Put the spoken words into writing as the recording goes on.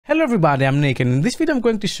Hello everybody, I'm Nick, and in this video I'm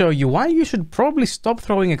going to show you why you should probably stop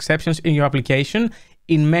throwing exceptions in your application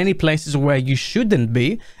in many places where you shouldn't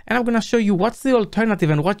be, and I'm going to show you what's the alternative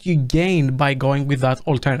and what you gain by going with that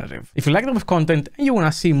alternative. If you like that type of content and you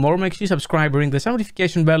want to see more, make sure you subscribe, ring the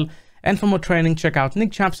notification bell, and for more training, check out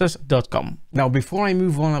nickchapsas.com. Now, before I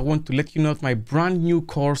move on, I want to let you know that my brand new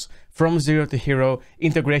course, From Zero to Hero,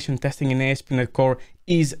 Integration Testing in ASP.NET Core,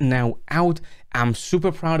 is now out. I'm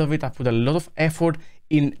super proud of it. I put a lot of effort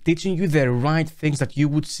in teaching you the right things that you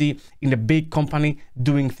would see in a big company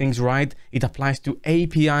doing things right. It applies to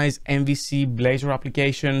APIs, MVC, Blazor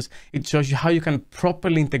applications. It shows you how you can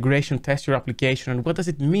properly integration test your application and what does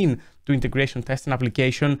it mean to integration test an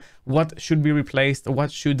application, what should be replaced,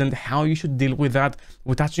 what shouldn't, how you should deal with that.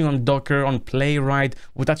 We're touching on Docker, on Playwright.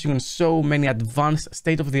 We're touching on so many advanced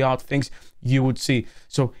state-of-the-art things you would see.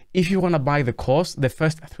 So if you want to buy the course, the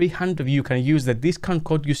first 300 of you can use the discount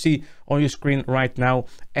code you see on your screen right now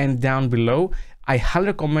and down below. I highly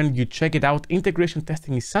recommend you check it out. Integration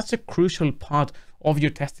testing is such a crucial part of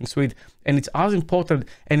your testing suite, and it's as important,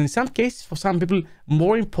 and in some cases for some people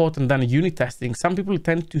more important than unit testing. Some people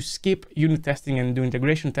tend to skip unit testing and do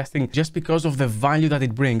integration testing just because of the value that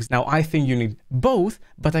it brings. Now, I think you need both,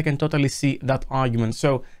 but I can totally see that argument.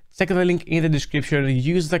 So check the link in the description,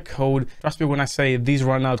 use the code. Trust me when I say these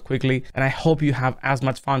run out quickly, and I hope you have as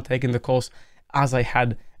much fun taking the course as I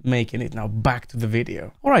had making it. Now back to the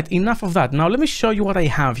video. All right, enough of that. Now let me show you what I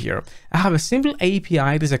have here. I have a simple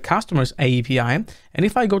API. It is a customer's API, and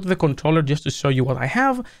if I go to the controller just to show you what I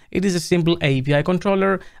have, it is a simple API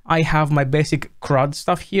controller. I have my basic CRUD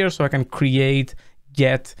stuff here, so I can create,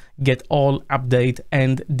 get all, update,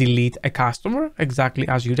 and delete a customer, exactly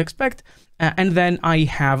as you'd expect. And then I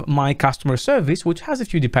have my customer service, which has a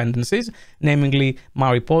few dependencies, namely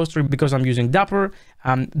my repository because I'm using Dapper,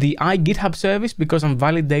 the GitHub service because I'm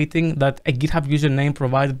validating that a GitHub username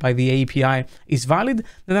provided by the API is valid.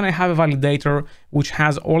 And then I have a validator which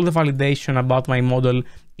has all the validation about my model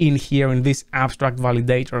in here in this abstract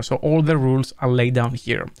validator. So all the rules are laid down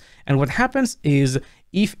here. And what happens is,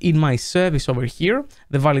 if in my service over here,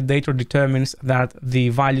 the validator determines that the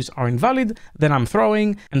values are invalid, then I'm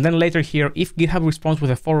throwing. And then later here, if GitHub responds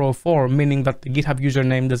with a 404, meaning that the GitHub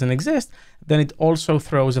username doesn't exist, then it also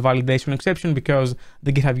throws a validation exception because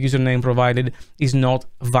the GitHub username provided is not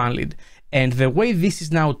valid. And the way this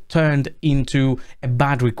is now turned into a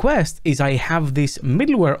bad request is I have this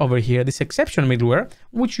middleware over here, this exception middleware,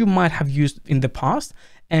 which you might have used in the past.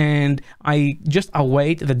 And I just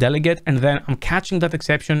await the delegate, and then I'm catching that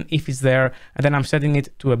exception if it's there, and then I'm setting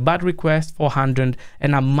it to a bad request 400,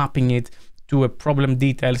 and I'm mapping it to a problem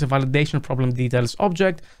details, a validation problem details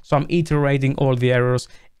object. So I'm iterating all the errors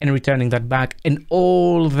and returning that back, and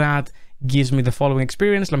all that gives me the following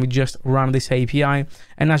experience. Let me just run this API,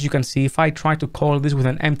 and as you can see, if I try to call this with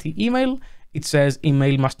an empty email, it says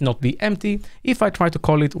email must not be empty. If I try to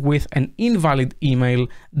call it with an invalid email,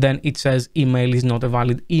 then it says email is not a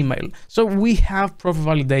valid email. So we have proper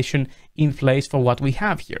validation in place for what we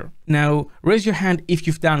have here. Now, raise your hand if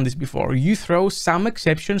you've done this before. You throw some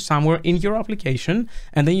exception somewhere in your application,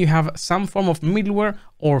 and then you have some form of middleware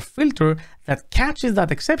or filter that catches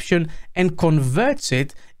that exception and converts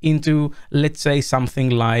it into, let's say, something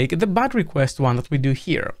like the bad request one that we do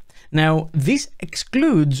here. Now, this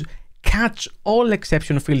excludes catch all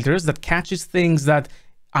exception filters that catches things that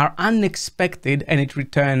are unexpected, and it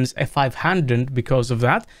returns a 500 because of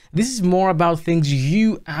that. This is more about things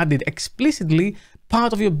you added explicitly,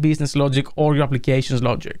 part of your business logic or your application's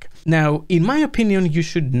logic. Now, in my opinion, you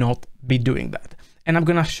should not be doing that. And I'm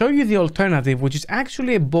going to show you the alternative, which is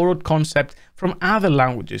actually a borrowed concept from other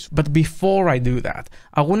languages. But before I do that,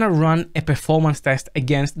 I want to run a performance test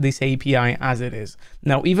against this API as it is.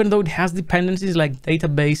 Now, even though it has dependencies like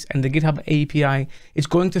database and the GitHub API, it's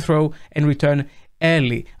going to throw and return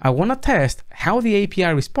early. I want to test how the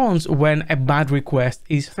API responds when a bad request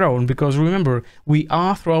is thrown, because remember, we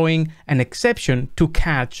are throwing an exception to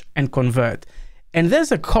catch and convert. And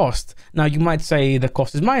there's a cost. Now, you might say the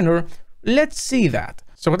cost is minor. Let's see that.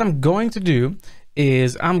 So what I'm going to do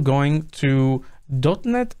is I'm going to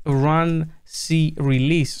dotnet run c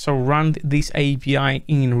release. So run this API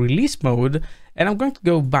in release mode, and I'm going to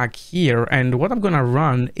go back here, and what I'm going to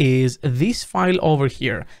run is this file over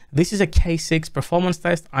here. This is a K6 performance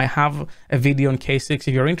test. I have a video on K6 if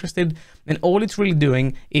you're interested, and all it's really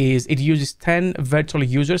doing is it uses 10 virtual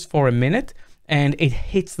users for a minute, and it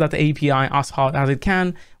hits that API as hard as it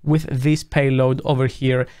can with this payload over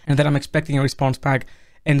here. And then I'm expecting a response back,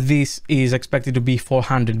 and this is expected to be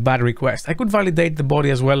 400 bad request. I could validate the body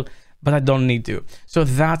as well, but I don't need to. So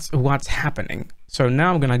that's what's happening. So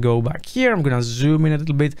now I'm gonna go back here. I'm gonna zoom in a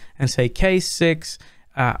little bit and say K6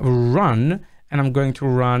 run, and I'm going to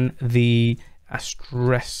run the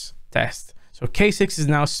stress test. So K6 is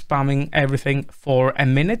now spamming everything for a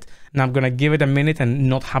minute. Now I'm going to give it a minute and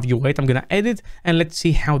not have you wait. I'm going to edit, and let's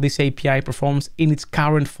see how this API performs in its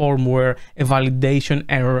current form, where a validation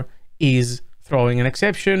error is throwing an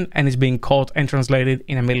exception and is being caught and translated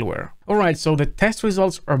in a middleware. All right, so the test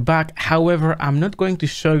results are back. However, I'm not going to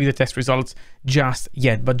show you the test results just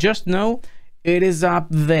yet, but just know it is up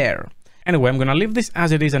there. Anyway, I'm going to leave this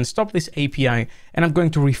as it is and stop this API, and I'm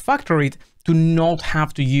going to refactor it to not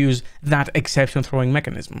have to use that exception throwing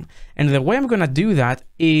mechanism. And the way I'm going to do that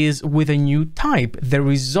is with a new type, the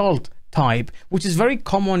result type, which is very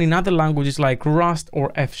common in other languages like Rust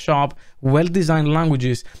or F#, well-designed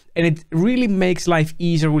languages, and it really makes life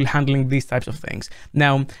easier with handling these types of things.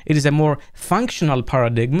 Now, it is a more functional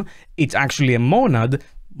paradigm. It's actually a monad.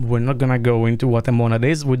 We're not going to go into what a monad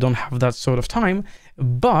is. We don't have that sort of time,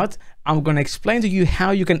 but I'm going to explain to you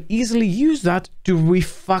how you can easily use that to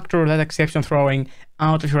refactor that exception throwing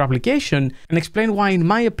out of your application, and explain why, in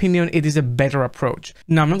my opinion, it is a better approach.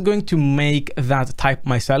 Now, I'm not going to make that type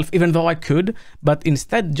myself, even though I could, but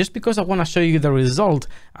instead, just because I want to show you the result,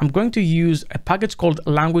 I'm going to use a package called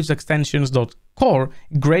languageextensions.core.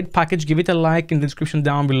 Great package. Give it a like in the description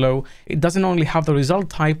down below. It doesn't only have the result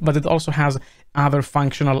type, but it also has other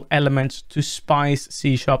functional elements to spice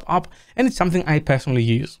C# up, and it's something I personally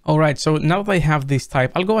use. All right, so now that I have this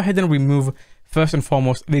type, I'll go ahead and remove first and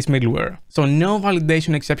foremost this middleware. So no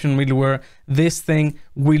validation exception middleware. This thing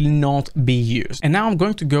will not be used. And now I'm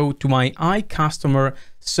going to go to my iCustomer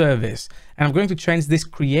service, and I'm going to change this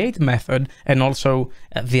create method, and also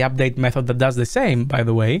the update method that does the same, by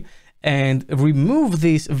the way, and remove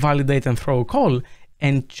this validate and throw call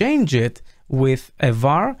and change it with a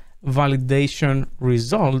var validation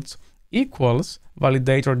results equals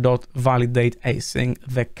validator.validate async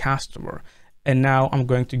the customer. And now I'm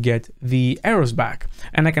going to get the errors back,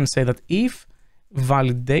 and I can say that if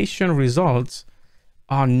validation results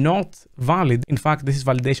are not valid, in fact this is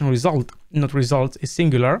validation result, not results, is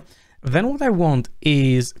singular, then what I want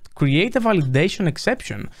is create a validation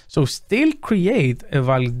exception. So still create a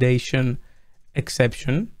validation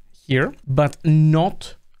exception here, but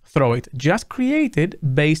not throw it. Just create it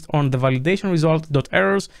based on the validation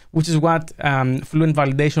result.errors, which is what Fluent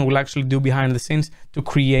Validation will actually do behind the scenes to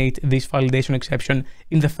create this validation exception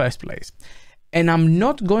in the first place. And I'm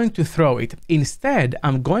not going to throw it. Instead,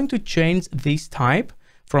 I'm going to change this type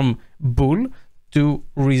from bool to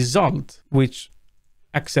result, which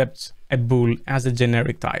accepts a bool as a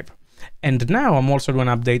generic type. And now I'm also going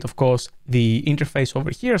to update, of course, the interface over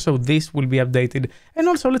here. So this will be updated. And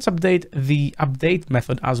also let's update the update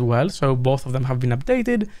method as well. So both of them have been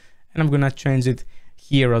updated, and I'm going to change it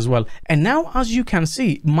here as well. And now, as you can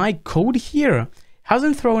see, my code here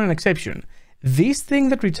hasn't thrown an exception. This thing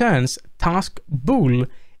that returns task bool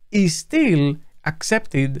is still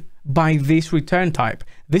accepted by this return type.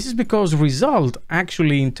 This is because result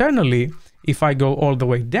actually internally, if I go all the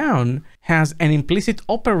way down, has an implicit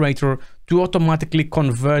operator to automatically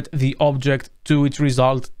convert the object to its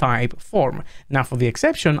result type form. Now for the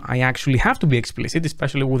exception, I actually have to be explicit,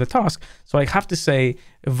 especially with a task. So I have to say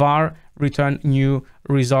var return new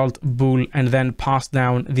result bool and then pass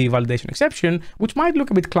down the validation exception, which might look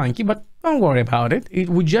a bit clunky, but don't worry about it. It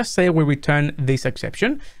would just say we return this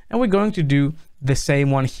exception, and we're going to do the same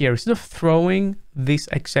one here. Instead of throwing this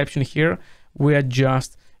exception here, we are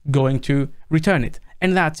just going to return it,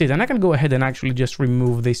 and that's it. And I can go ahead and actually just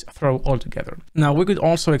remove this throw altogether. Now we could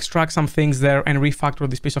also extract some things there and refactor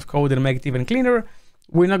this piece of code and make it even cleaner.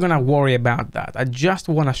 We're not going to worry about that. I just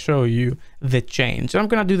want to show you the change. So I'm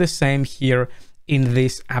going to do the same here in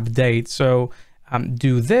this update. So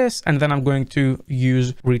do this, and then I'm going to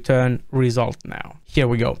use return result now. Here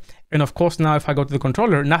we go. And of course, now if I go to the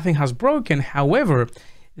controller, nothing has broken. However,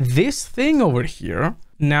 this thing over here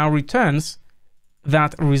now returns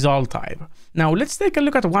that result type. Now let's take a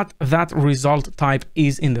look at what that result type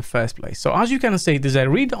is in the first place. So as you can see, it is a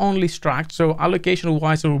read-only struct, so allocation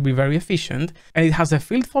wise it will be very efficient, and it has a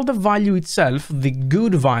field for the value itself, the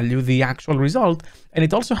good value, the actual result, and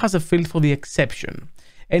it also has a field for the exception,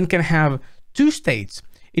 and can have two states.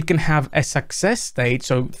 It can have a success state,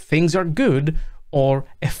 so things are good, or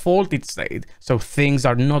a faulted state, so things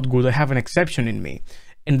are not good, I have an exception in me.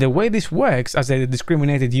 And the way this works as a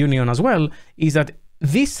discriminated union as well is that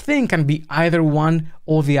this thing can be either one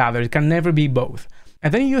or the other. It can never be both.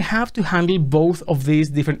 And then you have to handle both of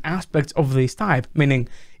these different aspects of this type, meaning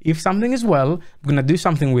if something is well, I'm going to do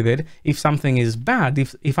something with it. If something is bad,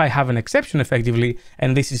 if I have an exception effectively,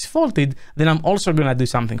 and this is faulted, then I'm also going to do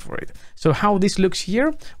something for it. So how this looks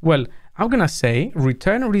here? Well, I'm going to say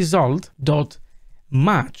return result dot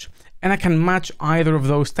match, and I can match either of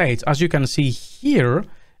those states. As you can see here,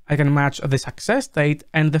 I can match the success state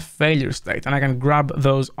and the failure state, and I can grab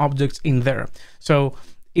those objects in there. So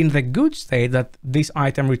in the good state, that this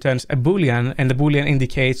item returns a boolean and the boolean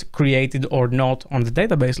indicates created or not on the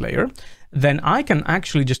database layer, then I can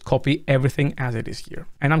actually just copy everything as it is here.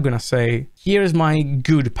 And I'm gonna say, here's my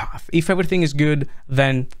good path. If everything is good,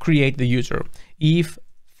 then create the user. If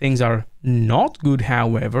things are not good,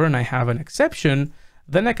 however, and I have an exception,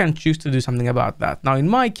 then I can choose to do something about that. Now, in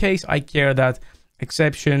my case, I care that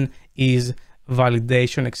exception is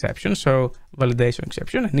validation exception. So validation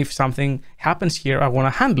exception. And if something happens here, I want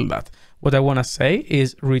to handle that. What I want to say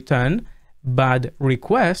is return bad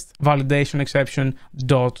request validation exception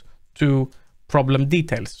dot to problem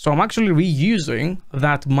details. So I'm actually reusing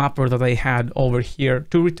that mapper that I had over here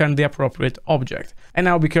to return the appropriate object. And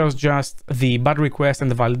now, because just the bad request and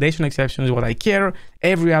the validation exception is what I care,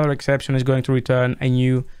 every other exception is going to return a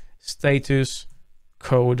new status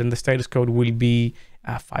code, and the status code will be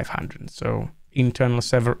 500. So internal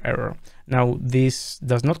server error. Now this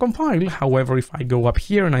does not compile. However, if I go up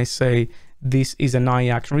here and I say this is an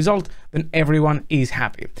iAction result, then everyone is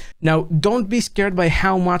happy. Now, don't be scared by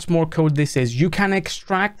how much more code this is. You can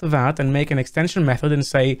extract that and make an extension method and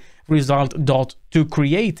say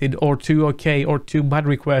result.toCreated or toOK or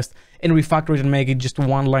toBadRequest and refactor it and make it just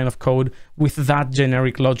one line of code with that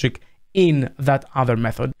generic logic in that other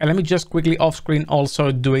method. And let me just quickly off screen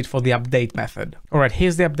also do it for the update method. All right,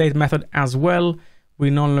 here's the update method as well. We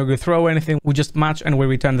no longer throw anything, we just match and we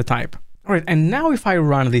return the type. All right, and now if I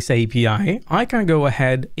run this API, I can go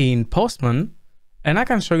ahead in Postman and I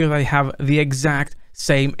can show you that I have the exact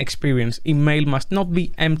same experience. Email must not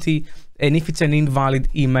be empty, and if it's an invalid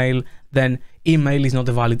email, then email is not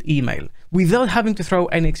a valid email, without having to throw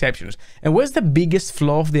any exceptions. And where's the biggest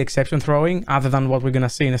flaw of the exception throwing, other than what we're gonna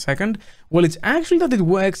see in a second? Well, it's actually that it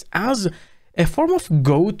works as a form of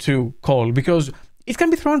go-to call, because it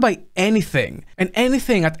can be thrown by anything, and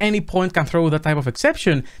anything at any point can throw that type of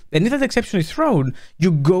exception. And if that exception is thrown,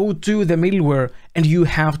 you go to the middleware and you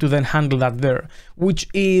have to then handle that there, which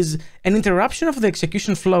is an interruption of the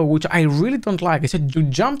execution flow, which I really don't like. I said you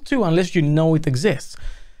jump to unless you know it exists.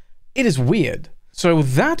 It is weird. So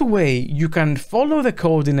that way you can follow the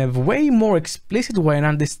code in a way more explicit way and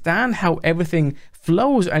understand how everything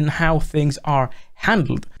flows and how things are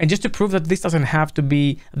handled. And just to prove that this doesn't have to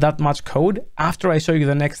be that much code, after I show you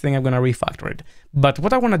the next thing, I'm going to refactor it. But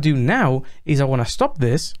what I want to do now is I want to stop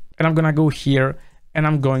this and I'm going to go here and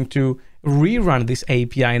I'm going to rerun this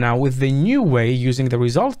API now with the new way using the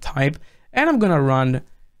result type, and I'm going to run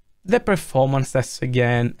the performance tests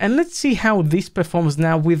again, and let's see how this performs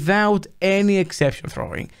now without any exception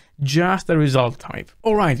throwing, just the result type.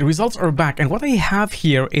 All right, the results are back, and what I have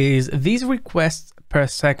here is these requests per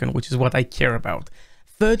second, which is what I care about.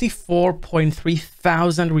 34.3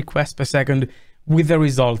 thousand requests per second with the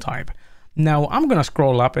result type. Now I'm gonna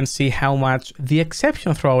scroll up and see how much the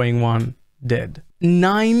exception throwing one did.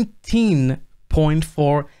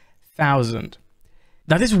 19.4 thousand.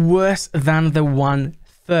 That is worse than the 1/3.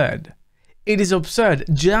 It is absurd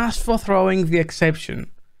just for throwing the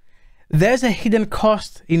exception. There's a hidden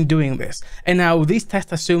cost in doing this. And now this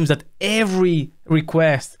test assumes that every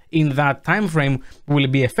request in that time frame will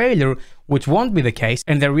be a failure, which won't be the case.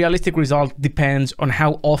 And the realistic result depends on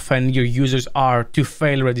how often your users are to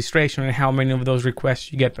fail registration and how many of those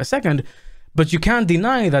requests you get per second. But you can't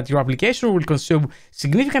deny that your application will consume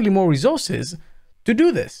significantly more resources to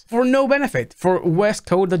do this for no benefit, for worse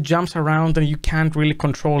code that jumps around and you can't really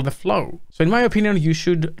control the flow. So in my opinion, you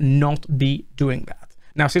should not be doing that.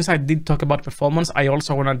 Now, since I did talk about performance, I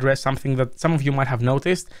also want to address something that some of you might have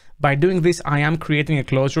noticed. By doing this, I am creating a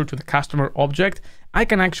closure to the customer object. I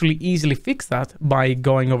can actually easily fix that by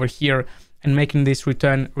going over here and making this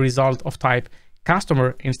return result of type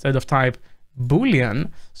customer instead of type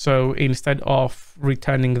Boolean. So instead of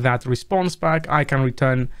returning that response back, I can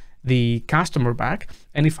return the customer back.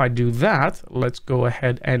 And if I do that, let's go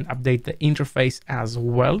ahead and update the interface as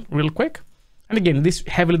well real quick. And again, this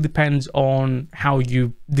heavily depends on how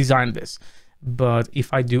you design this. But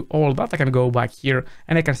if I do all that, I can go back here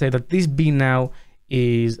and I can say that this B now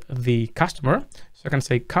is the customer. So I can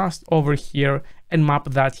say cast over here and map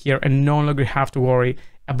that here and no longer have to worry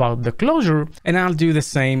about the closure. And I'll do the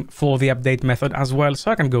same for the update method as well.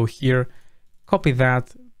 So I can go here, copy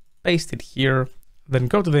that, paste it here, then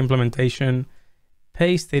go to the implementation,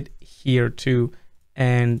 paste it here too,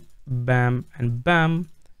 and bam and bam,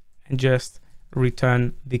 and just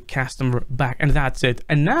return the customer back, and that's it.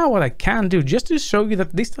 And now what I can do, just to show you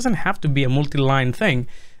that this doesn't have to be a multi-line thing,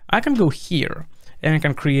 I can go here and I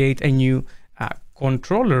can create a new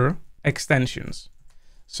controller extensions.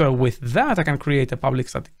 So with that, I can create a public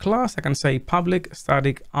static class. I can say public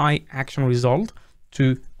static iActionResult to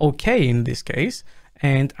OK in this case.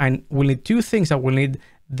 And I will need two things. I will need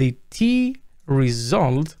the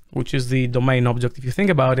tResult, which is the domain object if you think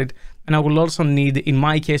about it. And I will also need, in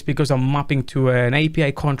my case, because I'm mapping to an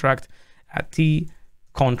API contract, a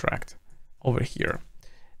tContract over here.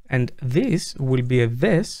 And this will be a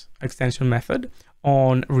this extension method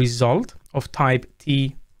on result of type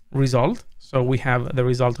tResult. So we have the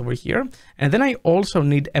result over here. And then I also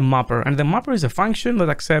need a mapper. And the mapper is a function that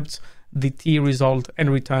accepts the tResult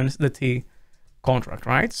and returns the tContract,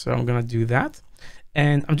 right? So I'm going to do that.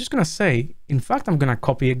 And I'm just going to say, in fact, I'm going to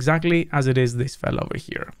copy exactly as it is this file over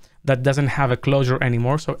here that doesn't have a closure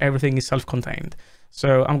anymore. So everything is self-contained.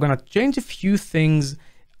 So I'm going to change a few things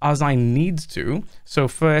as I need to. So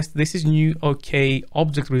first, this is new OK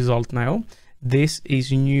object result now. This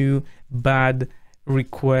is new bad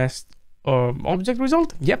request object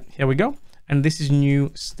result. Yep, here we go. And this is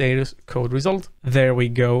new status code result. There we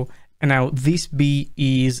go. And now this B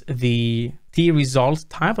is the tResult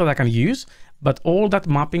type that I can use, but all that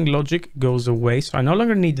mapping logic goes away. So I no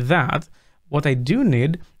longer need that. What I do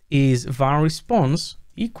need is var response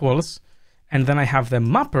equals, and then I have the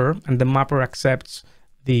mapper, and the mapper accepts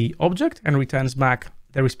the object and returns back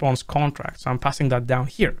the response contract. So I'm passing that down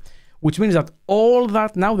here, which means that all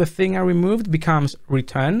that now the thing I removed becomes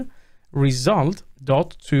return result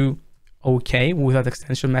dot to OK with that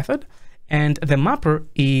extension method. And the mapper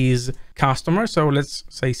is customer. So let's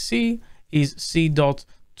say C is C dot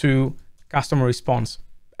to customer response.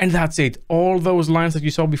 And that's it. All those lines that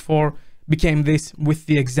you saw before became this with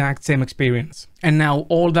the exact same experience. And now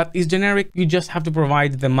all that is generic. You just have to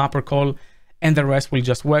provide the mapper call and the rest will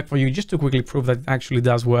just work for you. Just to quickly prove that it actually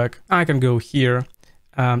does work, I can go here.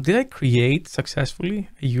 Did I create successfully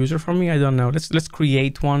a user for me? I don't know. Let's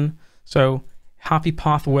create one. So happy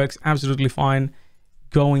path works absolutely fine.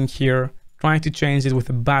 Going here, trying to change it with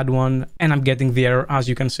a bad one, and I'm getting the error, as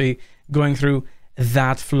you can see, going through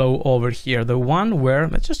that flow over here. The one where,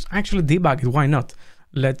 let's just actually debug it. Why not?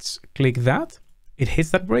 Let's click that. It hits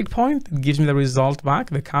that breakpoint. It gives me the result back,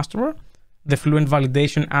 the customer. The fluent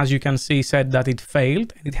validation, as you can see, said that it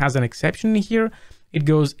failed. It has an exception here. It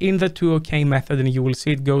goes in the toOK method, and you will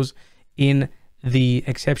see it goes in the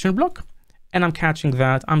exception block. And I'm catching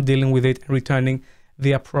that. I'm dealing with it and returning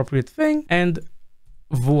the appropriate thing. And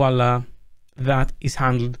voila, that is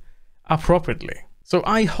handled appropriately. So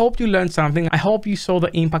I hope you learned something. I hope you saw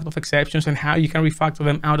the impact of exceptions and how you can refactor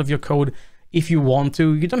them out of your code if you want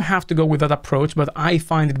to. You don't have to go with that approach, but I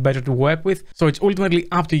find it better to work with. So it's ultimately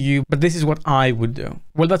up to you, but this is what I would do.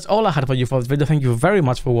 Well, that's all I had for you for this video. Thank you very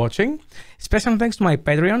much for watching. Special thanks to my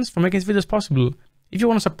Patreons for making these videos possible. If you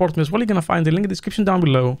want to support me as well, you're going to find the link in the description down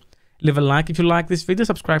below. Leave a like if you like this video,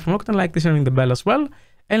 subscribe for more, and like this and ring the bell as well.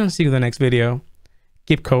 And I'll see you in the next video.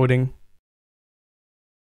 Keep coding.